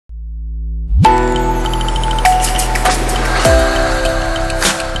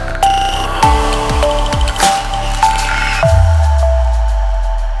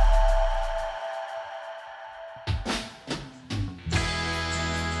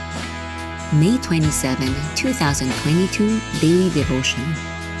May 27, 2022 Daily Devotion.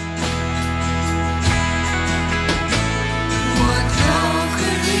 What love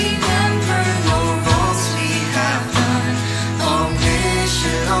could remember, no wrongs we have done.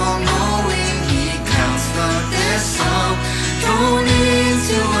 Omniscient, all-knowing, He counts not their sum. Thrown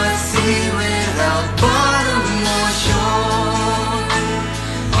into a sea without bottom or shore.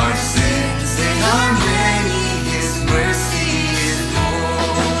 Our sins, they are many, His mercy is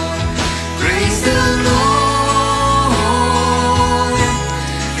more. Praise the Lord,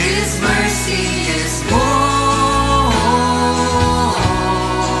 His mercy is more.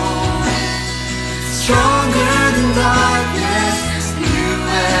 Stronger than darkness, new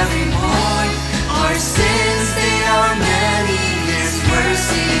every morn. Our sins, they are many, His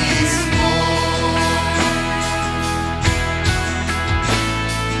mercy is more.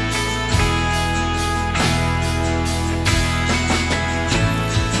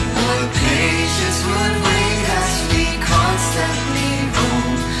 What patience would wait as we constantly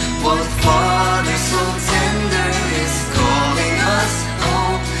roam. What Father so tender is calling us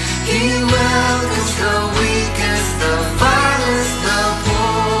home. He welcomes the weakest, the vilest, the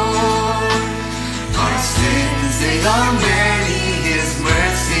poor. Our sins, they are many, His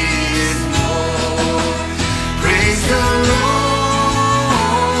mercy is more. Praise the Lord,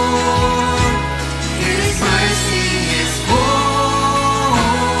 His mercy is more.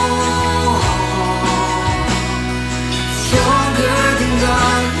 Stronger than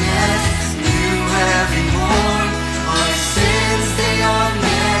darkness, new every morn. Our sins, they are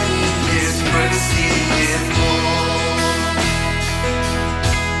many, His mercy is more.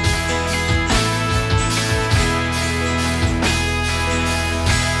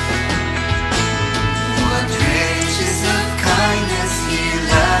 What riches of kindness He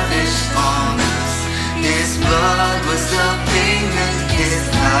lavished on us. His blood was the payment, His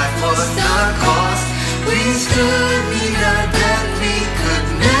life was the cost. We stood neath a debt we could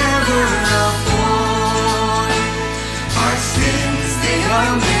never afford. Our sins, they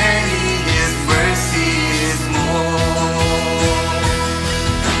are many, His mercy is more.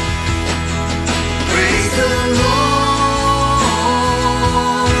 Praise the Lord,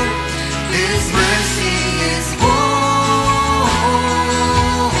 His mercy is more.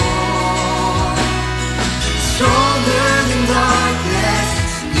 Stronger than darkness,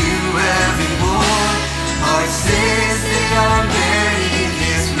 new every morn. Our sins, they are many,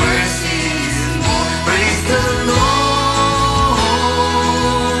 His mercy is more. Praise the Lord,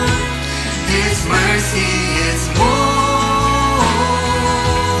 His mercy is more.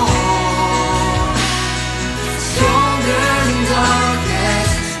 Stronger than darkness,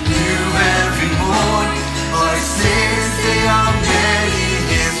 new every morn. Our sins, they are many,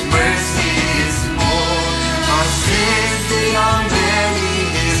 His mercy is more. Our sins, they are many,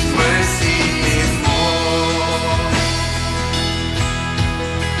 His mercy is more.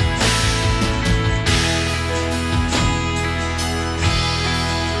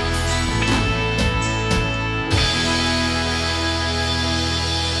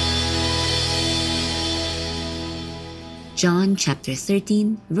 John chapter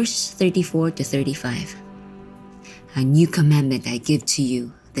 13, verses 34 to 35. A new commandment I give to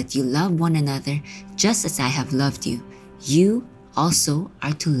you, that you love one another just as I have loved you. You also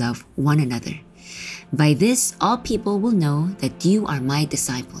are to love one another. By this, all people will know that you are my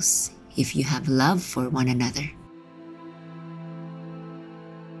disciples, if you have love for one another.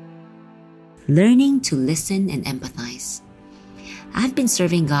 Learning to listen and empathize. I've been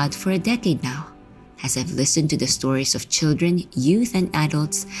serving God for a decade now. As I've listened to the stories of children, youth, and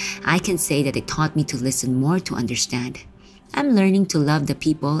adults, I can say that it taught me to listen more to understand. I'm learning to love the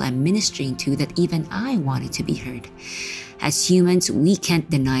people I'm ministering to that even I wanted to be heard. As humans, we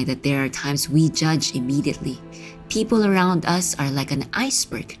can't deny that there are times we judge immediately. People around us are like an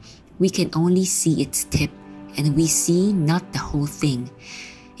iceberg. We can only see its tip, and we see not the whole thing.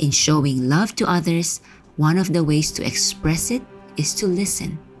 In showing love to others, one of the ways to express it is to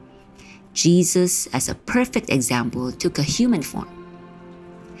listen. Jesus, as a perfect example, took a human form.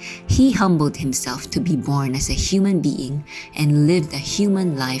 He humbled Himself to be born as a human being and lived a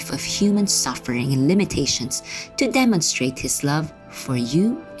human life of human suffering and limitations to demonstrate His love for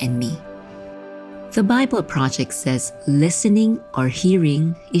you and me. The Bible Project says listening or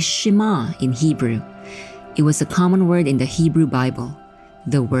hearing is Shema in Hebrew. It was a common word in the Hebrew Bible.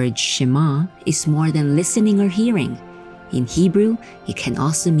 The word Shema is more than listening or hearing. In Hebrew, it can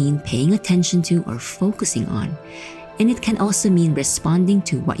also mean paying attention to or focusing on, and it can also mean responding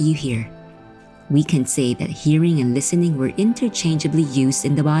to what you hear. We can say that hearing and listening were interchangeably used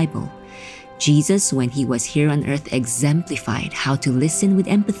in the Bible. Jesus, when He was here on earth, exemplified how to listen with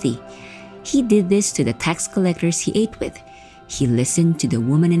empathy. He did this to the tax collectors he ate with. He listened to the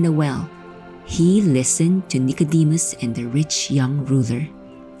woman in the well. He listened to Nicodemus and the rich young ruler.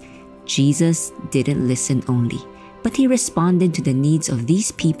 Jesus didn't listen only, but he responded to the needs of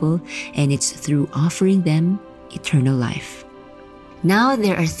these people, and it's through offering them eternal life. Now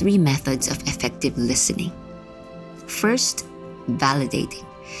there are 3 methods of effective listening. First, validating.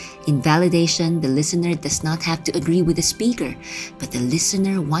 In validation, the listener does not have to agree with the speaker, but the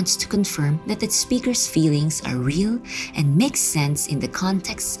listener wants to confirm that the speaker's feelings are real and make sense in the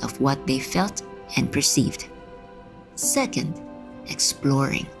context of what they felt and perceived. Second,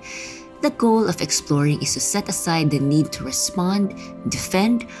 exploring. The goal of exploring is to set aside the need to respond,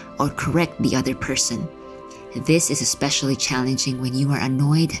 defend, or correct the other person. This is especially challenging when you are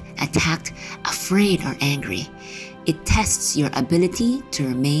annoyed, attacked, afraid, or angry. It tests your ability to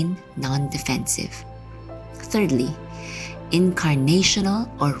remain non-defensive. Thirdly, incarnational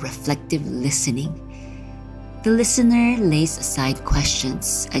or reflective listening. The listener lays aside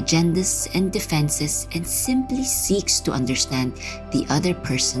questions, agendas, and defenses and simply seeks to understand the other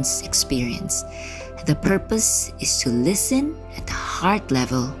person's experience. The purpose is to listen at the heart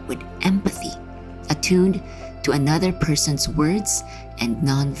level with empathy, attuned to another person's words and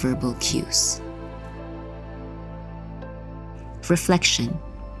non-verbal cues. Reflection.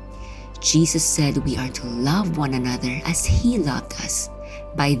 Jesus said we are to love one another as He loved us.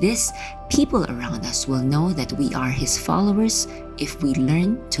 By this, people around us will know that we are His followers if we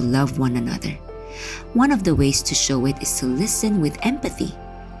learn to love one another. One of the ways to show it is to listen with empathy.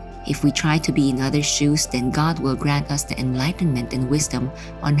 If we try to be in others' shoes, then God will grant us the enlightenment and wisdom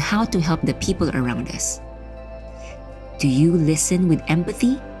on how to help the people around us. Do you listen with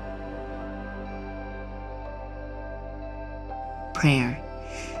empathy? Prayer.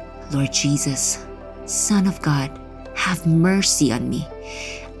 Lord Jesus, Son of God, have mercy on me.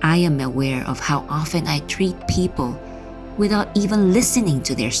 I am aware of how often I treat people without even listening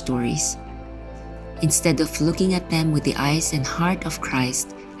to their stories. Instead of looking at them with the eyes and heart of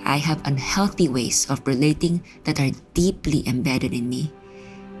Christ, I have unhealthy ways of relating that are deeply embedded in me.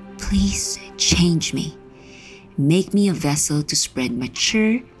 Please change me. Make me a vessel to spread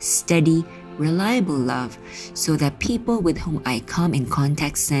mature, steady, reliable love so that people with whom I come in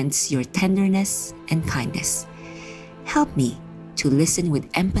contact sense your tenderness and kindness. Help me to listen with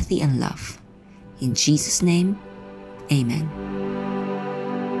empathy and love. In Jesus' name, amen.